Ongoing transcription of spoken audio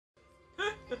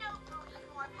I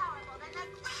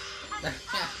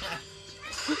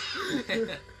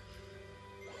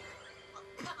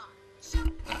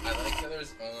like how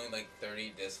there's only like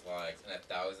 30 dislikes and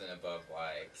 1,000 above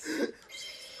likes.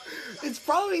 It's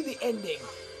probably the ending.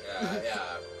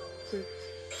 Yeah.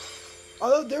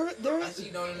 Although there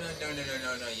Actually, no. You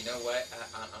know what?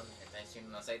 On the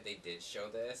hentai site, they did show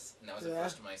this, and that was the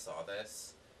first time I saw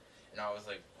this, and I was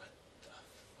like, what the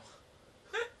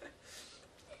fuck?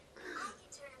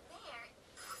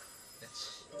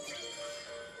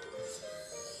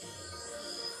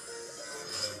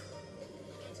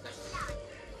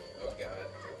 Oh god.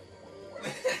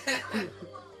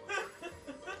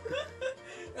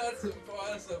 That's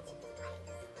impossible.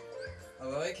 I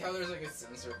like how there's like a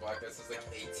censor block that says like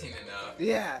 18 and up.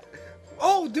 Yeah.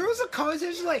 Oh, there was a comment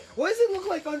section like, what does it look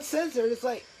like uncensored? It's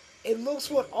like, it looks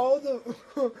what all the...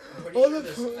 all the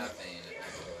there's nothing,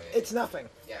 actually. It's nothing.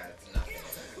 Yeah, it's nothing.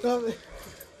 Nothing.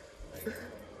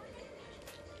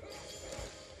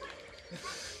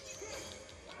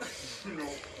 No.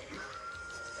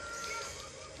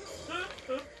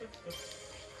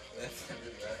 That's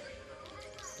under that.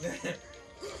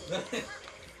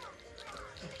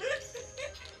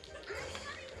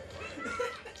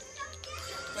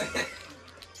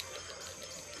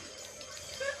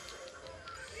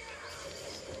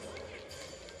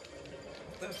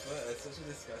 What the fuck? That's such a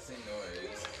disgusting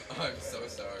noise. Oh, I'm so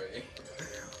sorry.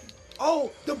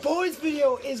 Oh, the boys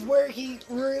video is where he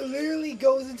literally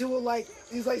goes into it like,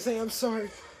 he's like saying, I'm sorry.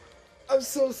 I'm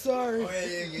so sorry. Oh,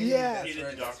 yeah.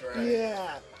 Yeah. That's right.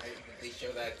 Yeah. They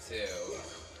show that too.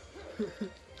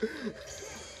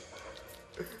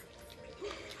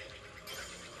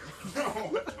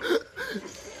 No.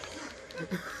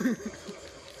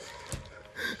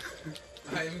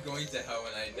 I am going to hell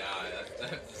when I die. That's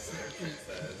what the description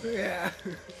says. Yeah.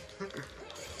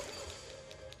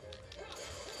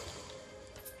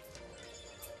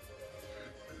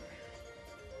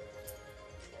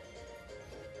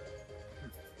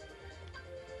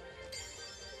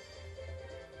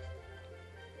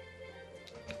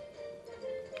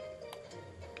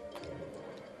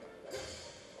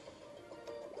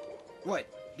 What?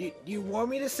 Do you want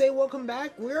me to say welcome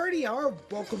back? We already are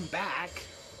welcome back.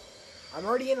 I'm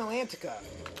already in Atlantica.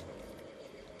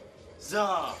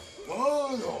 Za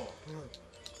Bono.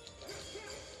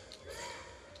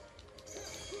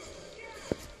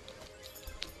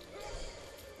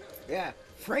 Yeah,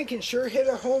 Frank can sure hit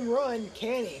a home run,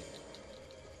 can he?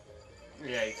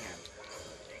 Yeah, you can.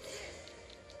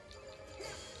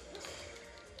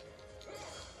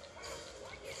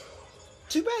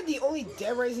 Too bad the only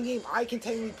Dead Rising game I can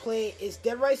technically play is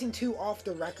Dead Rising 2 off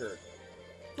the record.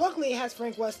 Luckily, it has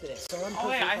Frank West in it, so I'm. Oh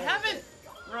wait, I haven't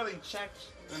really checked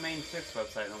the main 6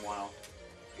 website in a while.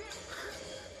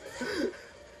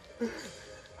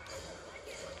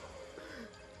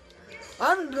 I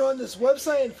haven't been on this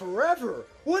website in forever.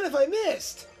 What have I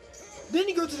missed? Then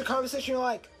you go to the comment section, you're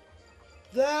like,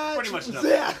 that. Pretty much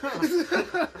nothing. Yeah.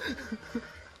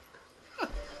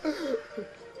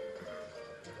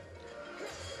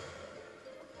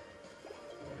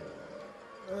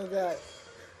 Oh god.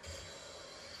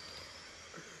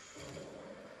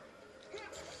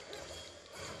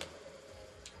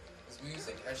 This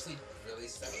music actually really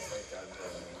sounds like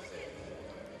goddamn music.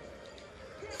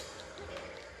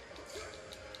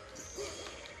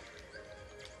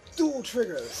 Dual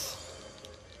triggers.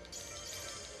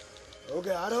 Oh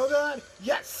god, oh god.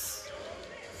 Yes!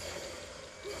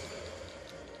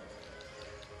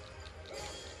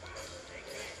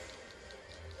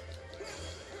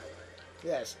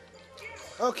 Yes.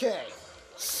 Okay.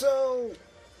 So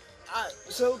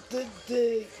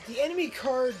the enemy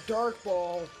card Dark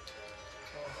Ball.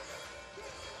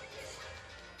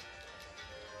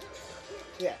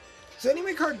 Yeah. So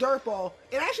enemy card Dark Ball,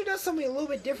 it actually does something a little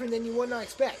bit different than you would not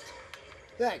expect.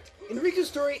 In fact, in Riku's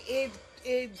story, it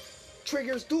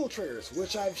triggers dual triggers,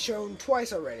 which I've shown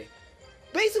twice already.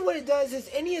 Basically what it does is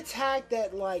any attack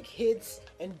that like hits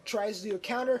and tries to do a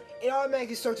counter, it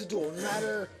automatically starts a duel, no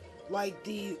matter like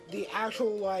the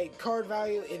actual like card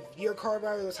value. If your card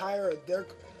value is higher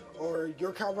or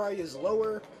your card value is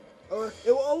lower, or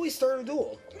it will always start a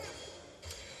duel.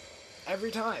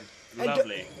 Every time.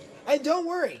 Lovely. And don't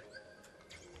worry.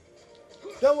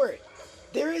 Don't worry.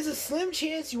 There is a slim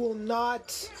chance you will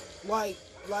not like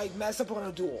mess up on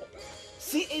a duel.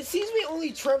 See, it seems to me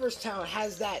only Trevor's Town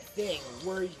has that thing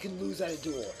where you can lose at a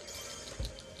duel.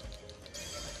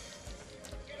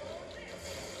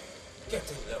 Get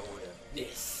a load of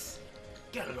this.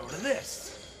 Get a load of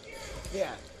this.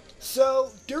 Yeah.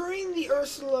 So during the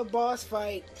Ursula boss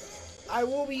fight, I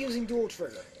will be using dual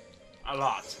trigger. A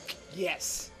lot.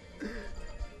 Yes.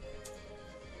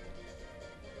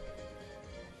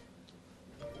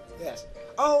 Yes.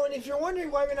 Oh, and if you're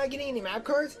wondering why we're not getting any map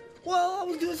cards, well, I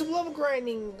was doing some level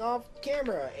grinding off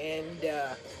camera, and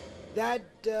that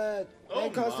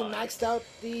caused me maxed out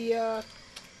the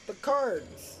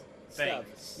cards stuff.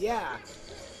 Yeah.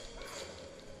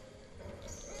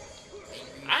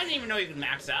 I didn't even know you could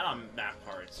max out on map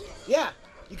cards. Yeah.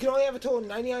 You can only have a total of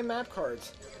 99 map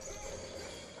cards.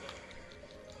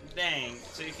 Dang.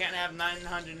 So you can't have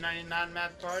 999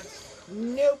 map cards?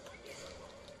 Nope.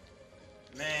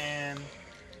 Man.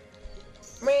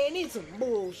 Man, it's some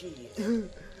bullshit. AVGN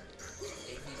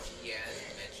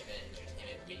mentioned it in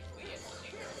Entertainment Weekly and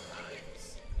New York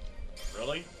Times.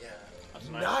 Really? Yeah. That's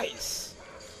Nice.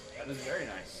 That is very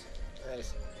nice.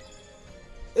 Nice.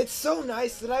 It's so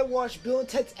nice that I watched Bill and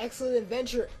Ted's Excellent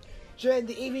Adventure during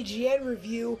the AVGN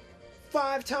review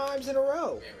 5 times in a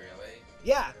row. Wait, really?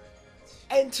 Yeah.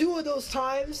 And 2 of those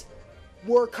times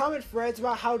were comment threads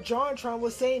about how JonTron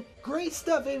was saying great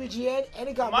stuff, AVGN, and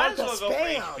it got marked as spam. Might as well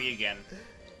go for HP again.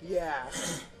 Yeah.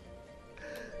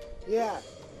 Yeah.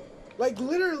 Like,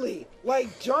 literally, like,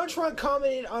 JonTron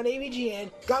commented on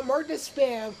AVGN, got marked as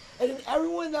spam, and then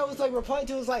everyone that was, like, replying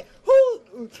to it was like,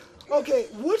 who? Okay,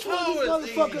 which one of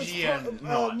these motherfuckers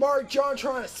marked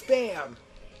JonTron as spam?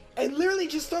 And literally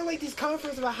just start, like, these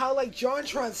conferences about how, like,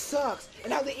 JonTron sucks,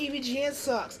 and how the AVGN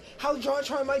sucks, how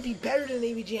JonTron might be better than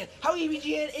AVGN, how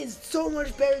AVGN is so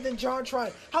much better than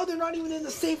JonTron, how they're not even in the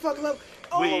same fucking level.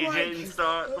 We didn't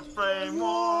start the flame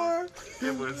war.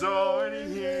 It was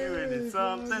already here, and it's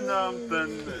something.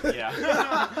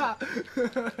 Yeah.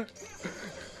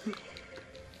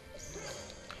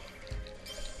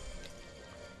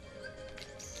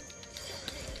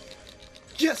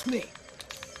 Just me.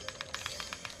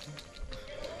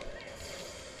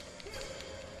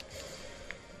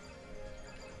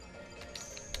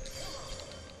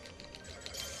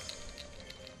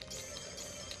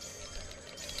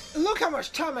 Look how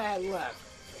much time I had left.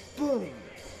 Boom.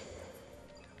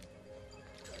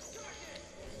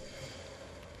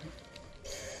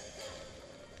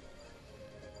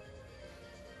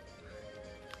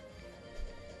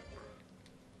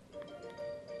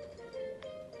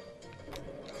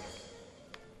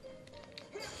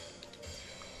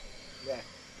 Yeah.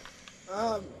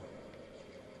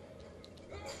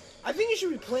 I think it should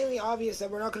be plainly obvious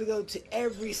that we're not going to go to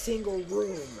every single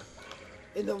room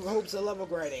in the hopes of level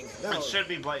grinding. No. It should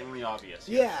be blatantly obvious.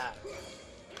 Yeah.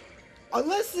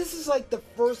 Unless this is like the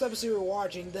first episode we're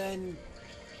watching, then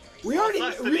we already.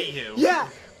 Yeah.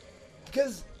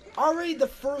 Because already the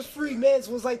first 3 minutes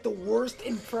was like the worst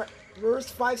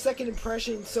 5-second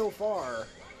impression so far.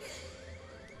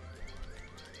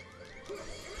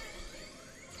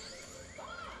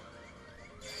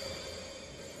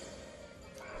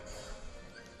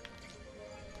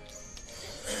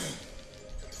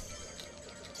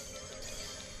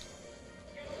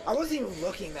 I wasn't even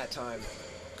looking that time,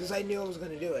 because I knew I was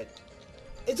going to do it.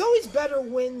 It's always better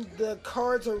when the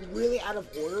cards are really out of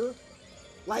order.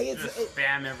 Like, it's... Just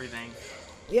spam everything.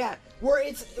 Yeah, where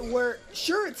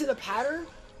sure, it's in a pattern,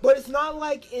 but it's not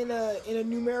like in a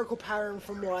numerical pattern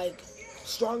from, like,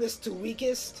 strongest to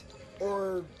weakest,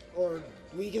 or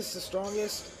weakest to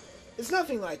strongest. It's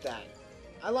nothing like that.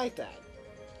 I like that.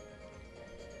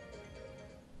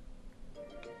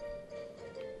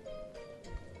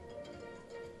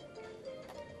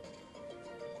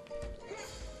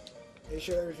 Make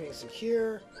sure everything's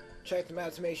secure. Check them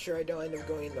out to make sure I don't end up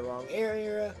going in the wrong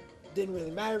area. Didn't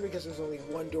really matter because there's only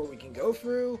one door we can go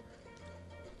through.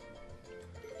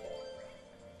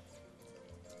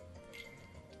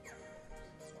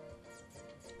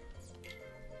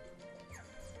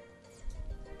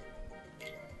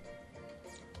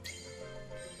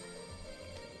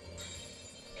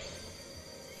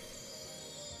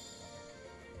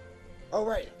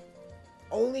 Alright.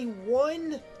 Only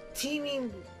one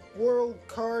teaming world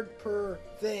card per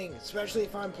thing, especially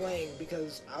if I'm playing,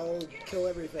 because I'll kill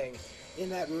everything in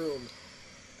that room,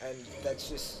 and that's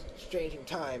just stranging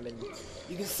time. And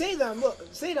you can say that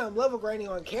I'm level grinding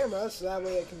on camera, so that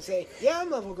way I can say, yeah,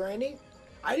 I'm level grinding.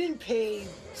 I didn't pay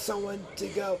someone to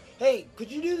go, hey,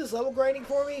 could you do this level grinding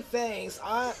for me? Thanks.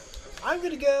 I'm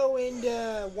gonna go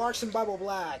and watch some Bible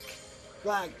Black.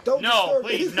 Don't disturb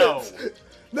me. Please, no.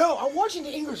 No, I'm watching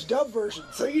the English dub version,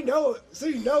 so you know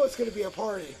it's gonna be a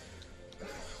party.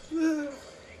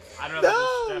 I don't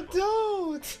know. No,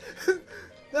 don't.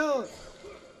 No.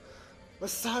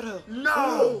 Masato.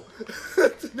 No.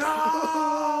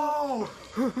 No.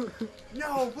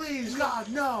 No, please, God,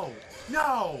 no.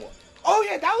 No. Oh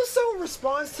yeah, that was so in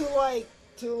response to the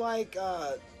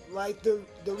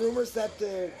rumors that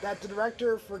the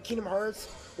director for Kingdom Hearts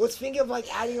was thinking of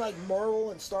like adding like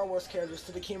Marvel and Star Wars characters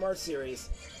to the Kingdom Hearts series.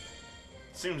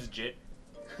 Seems legit.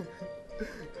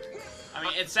 I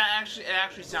mean, it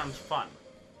actually sounds fun.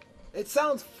 It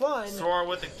sounds fun. Sora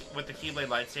with the Keyblade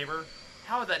lightsaber.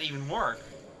 How would that even work?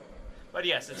 But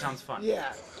yes, it sounds fun.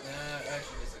 Yeah. I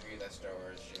actually disagree that Star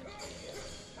Wars shouldn't be.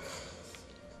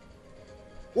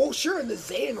 Well, sure, in the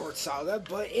Xehanort saga,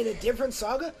 but in a different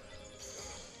saga?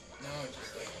 No,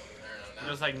 just like I don't know.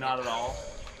 Just like not at all.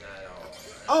 Not at all.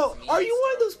 Oh, are you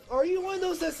one of those? Are you one of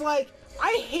those that's like,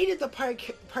 I hated the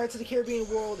Pirates of the Caribbean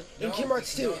world in Kingdom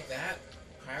Hearts 2? No, that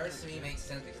Pirates to me makes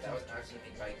sense because that was actually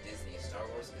made by Disney. Star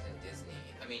Wars isn't Disney.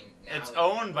 I mean, now It's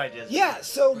owned by Disney. Yeah,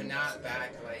 so. But not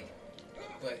back like.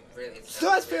 But really, it's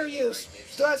Still has fair use.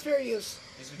 Still has fair use.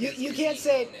 You can't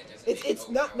say it's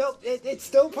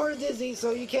still part of Disney,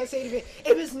 so you can't say it.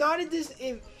 If it's not a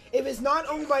Disney, if it's not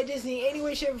owned by Disney in any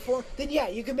way, shape, or form, then yeah,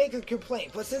 you can make a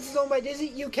complaint. But since it's owned by Disney,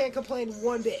 you can't complain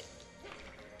one bit.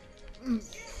 I ain't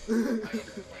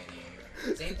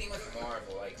complaining. Same thing with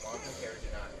Marvel. Like Marvel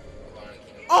characters not belong in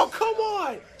Kingdom. Oh come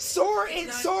on, Sora and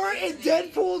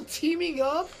Deadpool teaming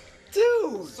up,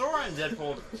 dude. Sora and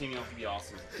Deadpool teaming up would be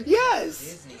awesome. Yes.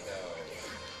 Disney though.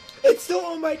 It's still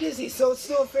owned by Disney, so it's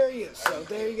still fair use. So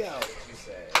there you go. You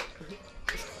say.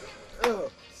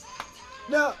 Oh.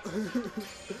 No.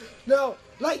 No.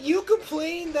 Like you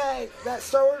complain that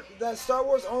Star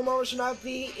Wars own Marvel should not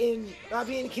be in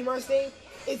Kingdom Hearts thing.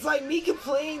 It's like me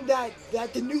complaining that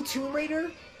the new Tomb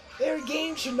Raider their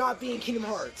game should not be in Kingdom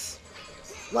Hearts.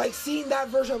 Like seeing that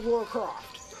version of Lara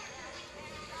Croft.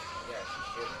 Yeah, she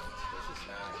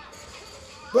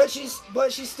shouldn't.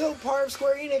 But she's still part of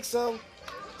Square Enix, so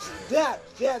yeah,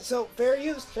 so fair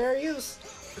use.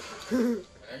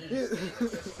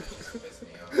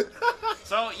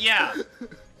 So yeah,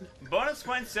 bonus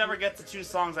points whoever gets the 2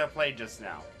 songs I played just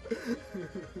now.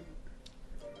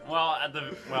 Well,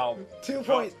 2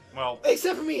 points. Well,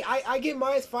 except for me, I get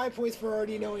 -5 points for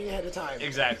already knowing ahead of time.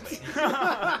 Exactly.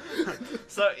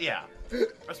 So yeah,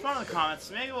 respond to the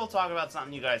comments. Maybe we'll talk about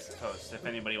something you guys post if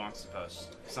anybody wants to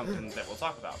post something that we'll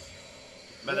talk about.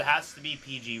 But it has to be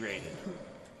PG rated.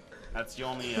 That's the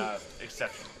only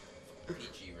exception.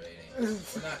 PG rating.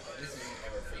 We're not. This isn't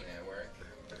ever free network.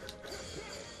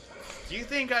 Do you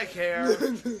think I care?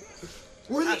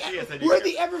 We're Actually, yes, I do we're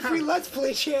care. the Everfree Let's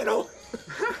Play channel.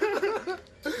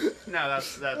 No,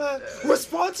 that's we're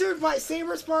sponsored by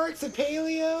Saber Sparks and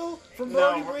Paleo from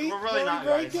Brody we're really not,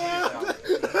 Breakdown.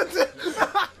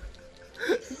 Oh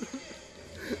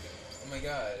my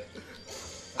god.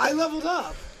 I leveled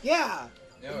up. Yeah.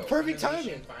 No. Perfect Funimation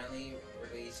timing. Finally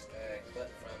released a clip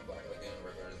from Black Lagoon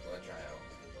Reverse Blood Trial.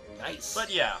 Nice. But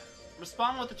yeah,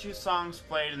 respond with the 2 songs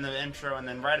played in the intro, and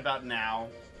then right about now,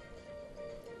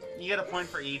 you get a point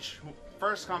for each.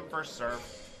 First come, first serve.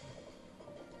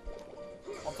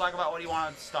 I'll talk about what you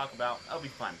want us to talk about. That'll be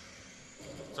fun.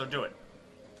 So do it.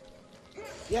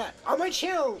 Yeah, on my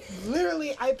channel,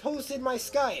 literally, I posted my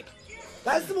Skype.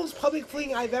 That's the most public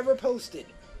thing I've ever posted.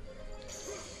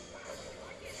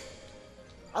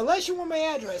 Unless you want my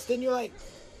address, then you're like,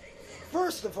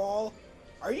 first of all,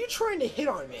 are you trying to hit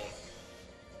on me?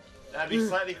 That'd be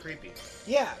slightly creepy.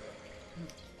 Yeah.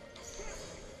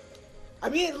 I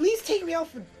mean, at least take me out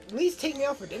for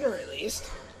dinner, at least.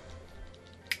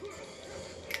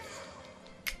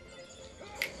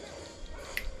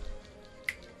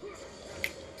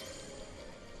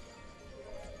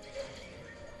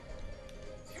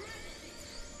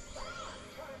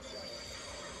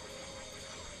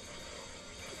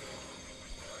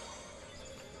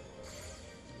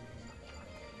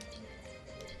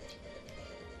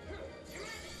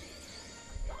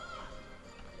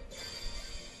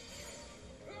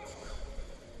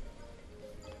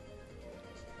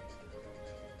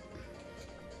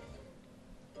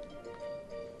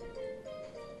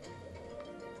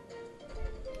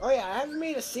 Oh yeah, I haven't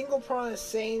made a single promise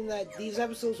saying that these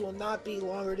episodes will not be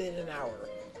longer than an hour.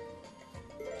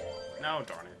 No,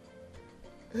 darn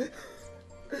it.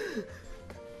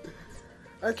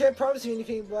 I can't promise you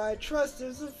anything, but I trust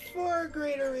there's a far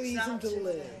greater reason to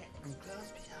live.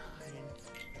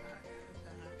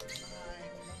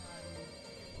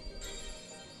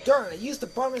 Darn, I used the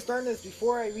promise darkness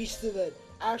before I reached to the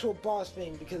actual boss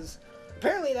thing, because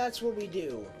apparently that's what we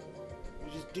do.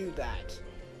 We just do that.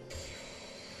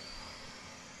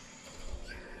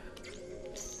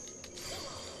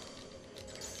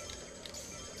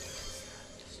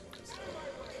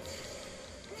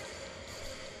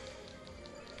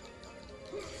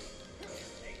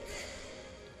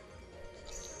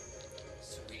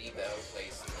 Sweetie Belle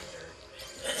plays Thunder.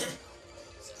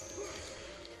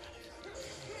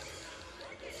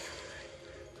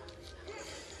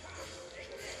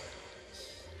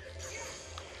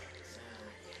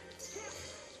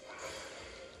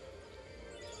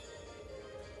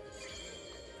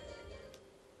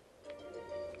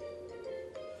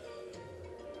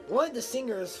 one of the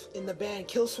singers in the band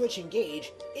Killswitch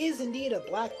Engage is indeed a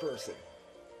black person.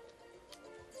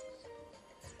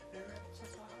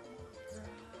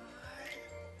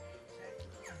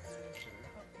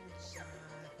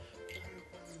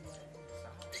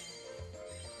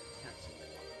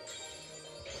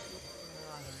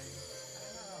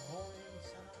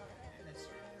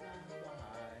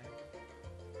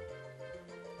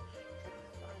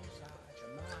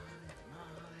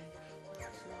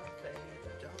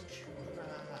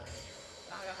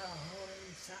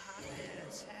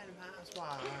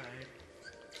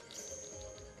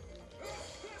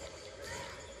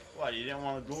 What, you didn't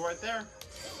want to duel right there?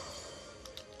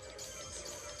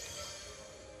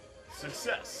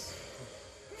 Success.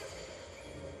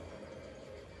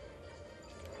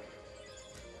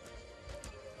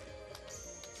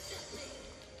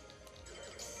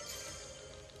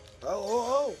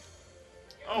 Oh.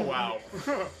 Oh, wow.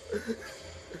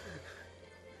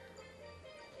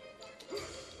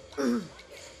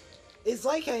 It's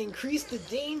like I increased the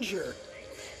danger.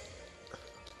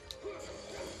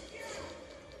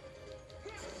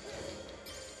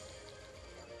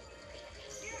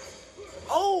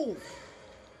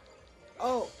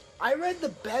 Oh, I read the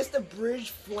best abridged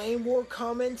Flame War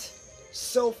comment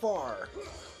so far.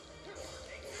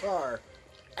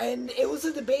 And it was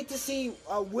a debate to see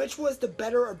which was the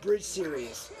better abridged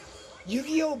series.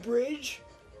 Yu-Gi-Oh! Bridge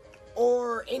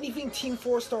or anything Team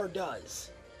 4-Star does.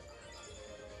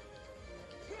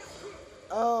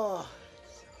 Oh.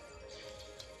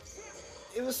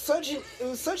 It was such an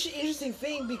interesting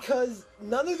thing because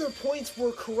none of their points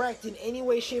were correct in any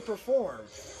way, shape, or form.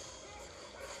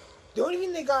 The only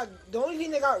thing they got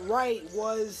right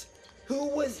was who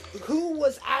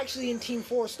was actually in Team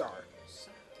 4-Star.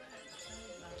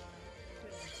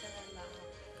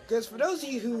 Because for those of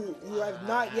you who have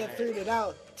not yet figured it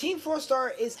out, Team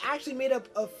 4-Star is actually made up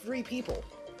of 3 people,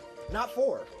 not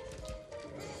 4.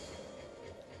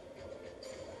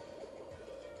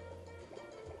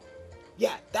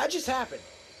 Yeah, that just happened.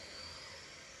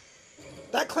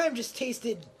 That clam just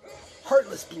tasted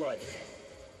heartless blood.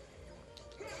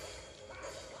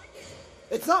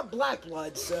 It's not black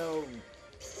blood, so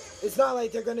it's not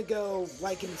like they're gonna go,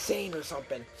 like, insane or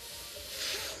something.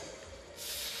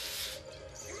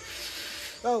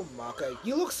 Oh, Maka,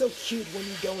 you look so cute when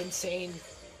you go insane.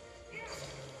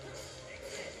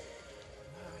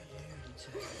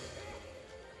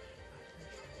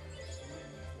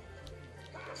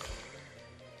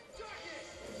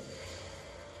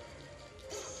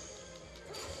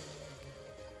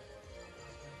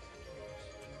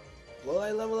 Will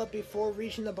I level up before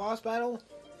reaching the boss battle?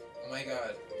 Oh my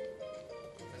god.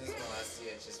 This is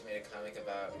Molestia just made a comic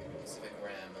about Pacific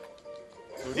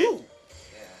Rim. Ooh!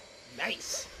 Yeah.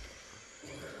 Nice.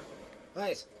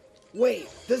 Nice. Wait,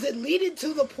 does it lead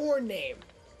into the porn name?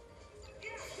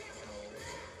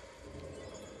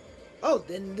 Oh,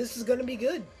 then this is gonna be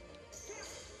good.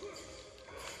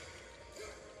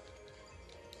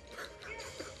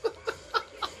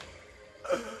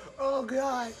 Oh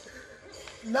god.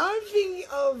 Now I'm thinking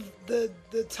of the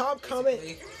top comment.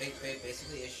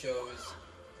 Basically, it shows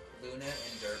Luna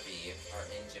and Derpy are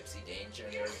in Gypsy Danger,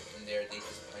 and they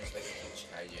just punch like a huge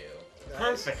kaiju.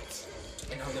 Perfect.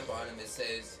 And on the bottom it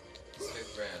says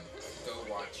Pacific Rim. Go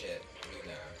watch it,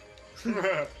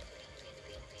 Luna.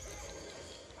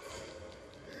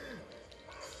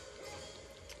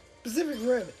 Pacific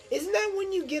Rim. Isn't that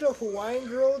when you get a Hawaiian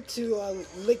girl to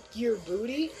lick your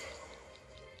booty?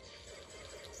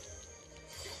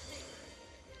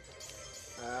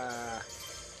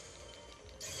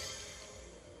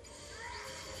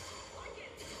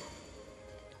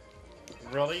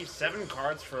 Really? 7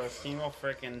 cards for a single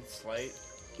frickin' slate?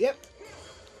 Yep.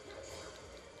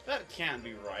 That can't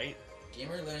be right.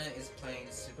 Gamer Luna is playing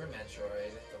Super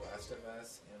Metroid, The Last of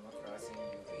Us, Animal Crossing, New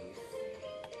Leaf.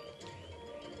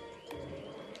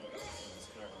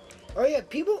 Oh yeah,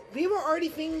 people are already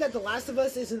thinking that The Last of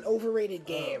Us is an overrated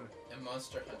game. And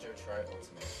Monster Hunter Tri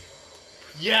Ultimate.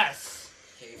 Yes!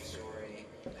 Cave Story,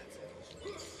 that's it.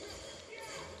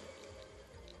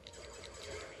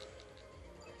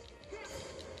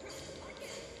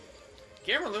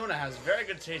 Gamer Luna has very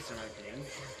good taste in my opinion.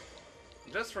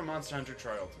 Just for Monster Hunter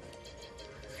Tri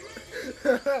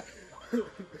Ultimate.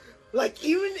 Like,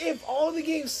 even if all the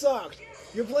games sucked,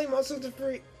 you're playing Monster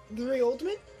Hunter 3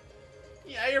 Ultimate?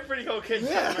 Yeah, you're pretty cool kid.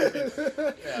 Yeah.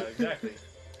 Yeah, exactly.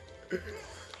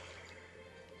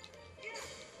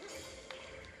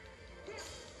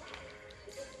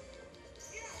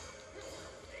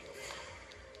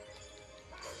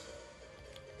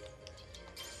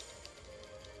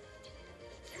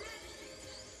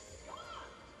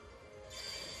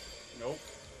 Nope.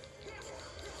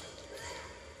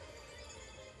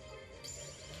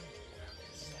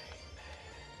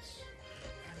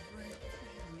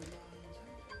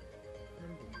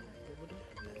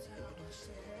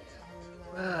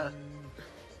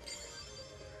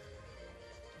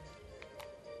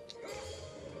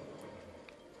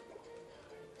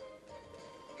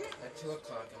 2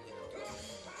 o'clock, I'm gonna do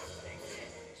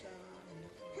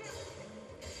it.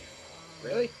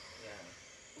 Really? Yeah.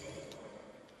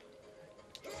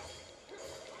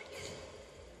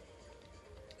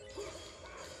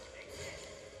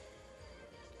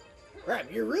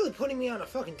 Rap, you're really putting me on a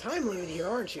fucking time limit here,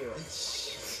 aren't you?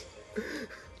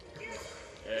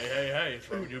 Hey,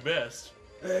 try to do best.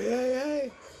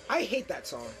 Hey. I hate that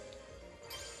song.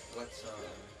 What song?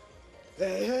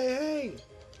 Hey.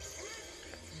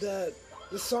 The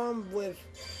song with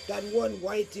that one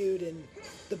white dude and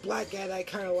the black guy that I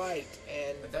kind of liked,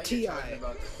 and I thought T.I. you were talking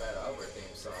about the Fat Albert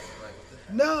theme song. I'm like, what the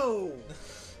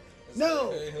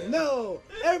heck? No.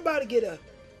 Everybody get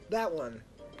that one.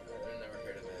 I've never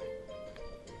heard of that.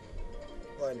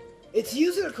 One. It's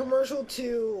used in a commercial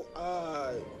to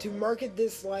market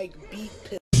this like beat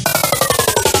pill.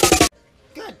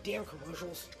 God damn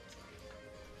commercials.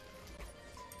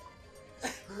 I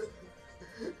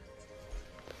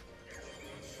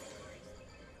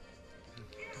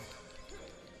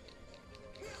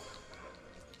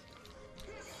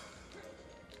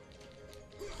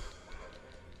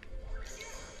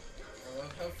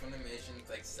love how Funimation's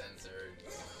like censored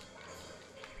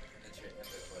the clips.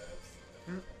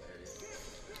 Hilarious.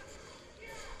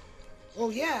 Oh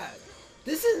yeah,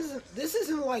 this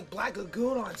isn't like Black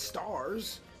Lagoon on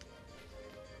Stars.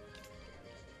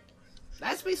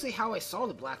 That's basically how I saw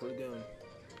the Black Lagoon.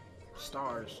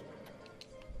 Stars.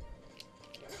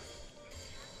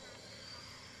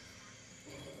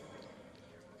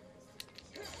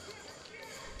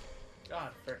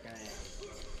 God frickin' A.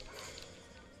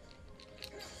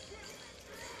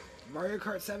 Mario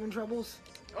Kart 7 troubles?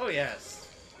 Oh yes.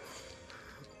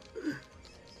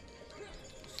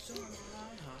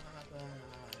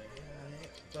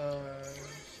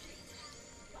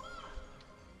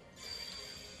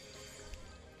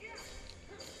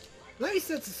 Let me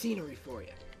set the scenery for you.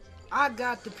 I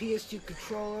got the PS2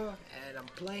 controller and I'm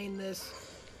playing this.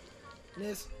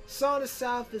 Saw in the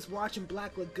South is watching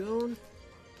Black Lagoon,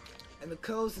 and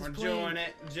TheCoz is We're playing.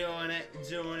 doing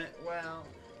it well.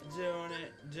 Doing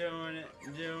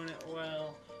it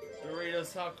well.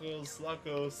 Doritos, tacos,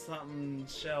 locos, something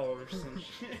shell or some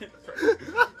shit.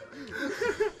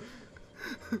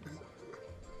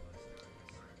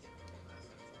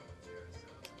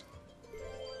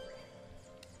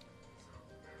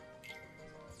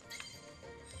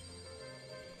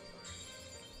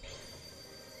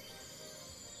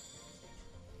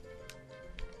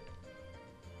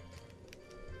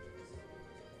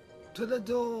 To the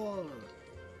door.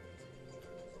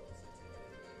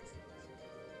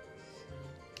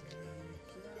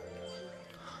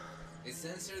 They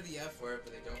censor the F word,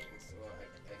 but they don't. Well,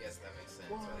 I guess that makes sense.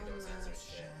 Why they don't censor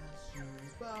shit.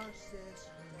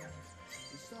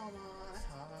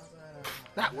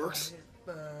 That works.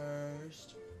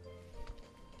 First.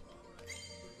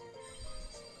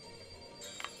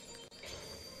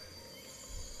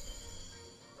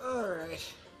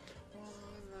 Alright.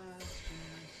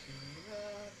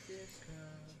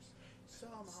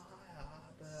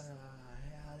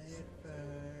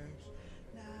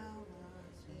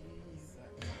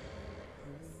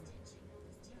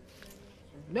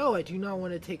 No, I do not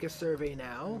want to take a survey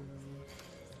now.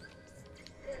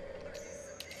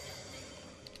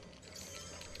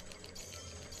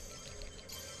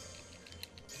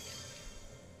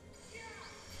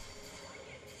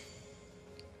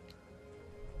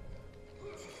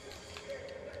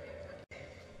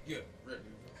 Yeah, right.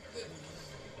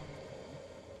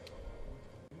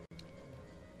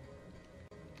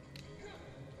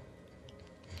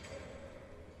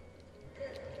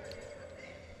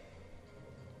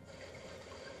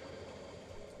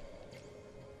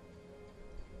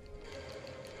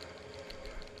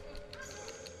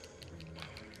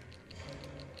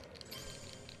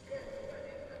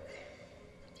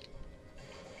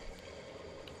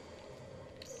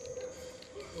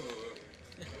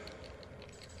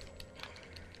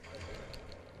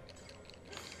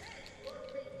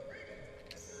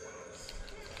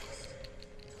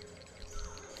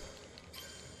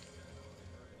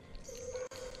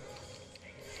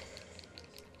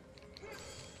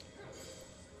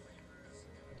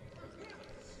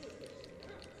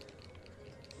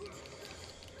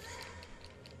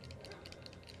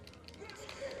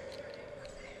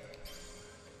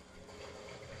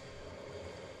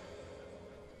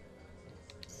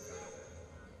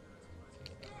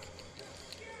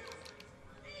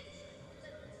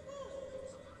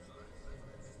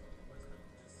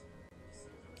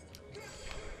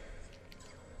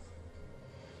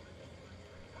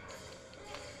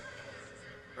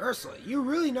 Ursula, you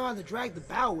really know how to drag the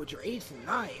bow with your 8s and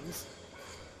 9s.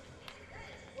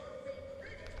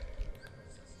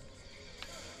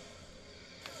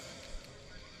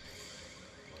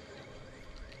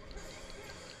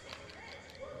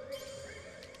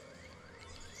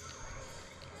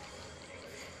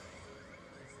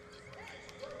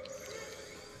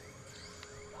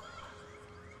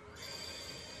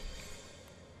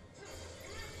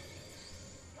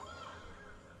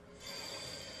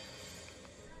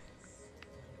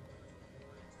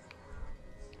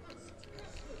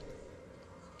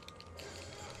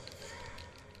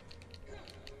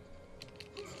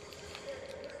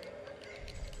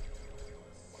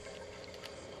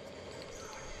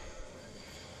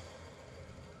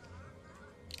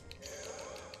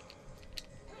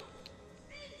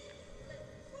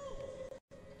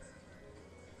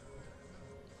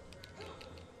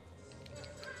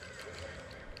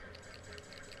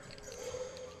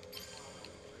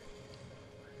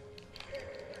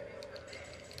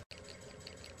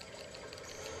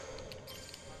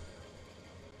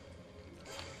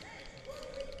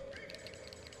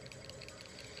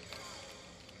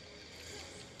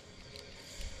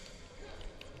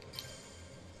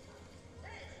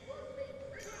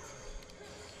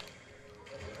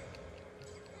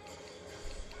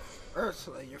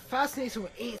 Ursula, your fascination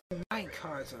with 8 and 9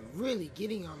 cards are really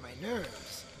getting on my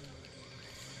nerves.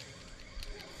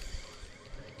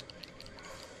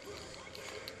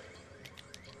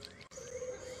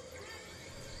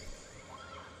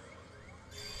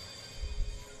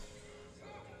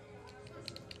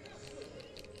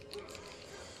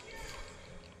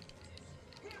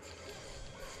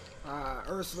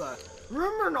 Ursula,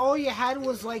 remember when all you had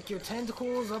was like your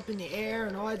tentacles up in the air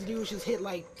and all I had to do was just hit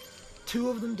like 2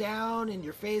 of them down and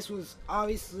your face was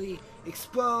obviously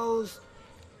exposed?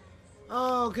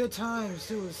 Oh, good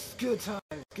times. It was good times.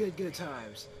 Good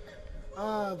times.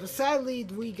 But sadly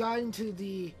we got into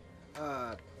the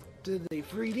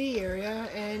 3D area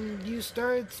and you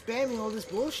started spamming all this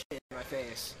bullshit in my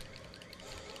face.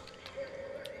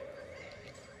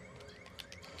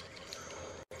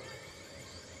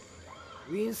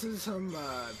 We into some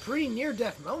pretty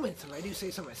near-death moments, if I do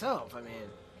say so myself. I mean,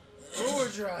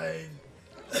 Overdrive.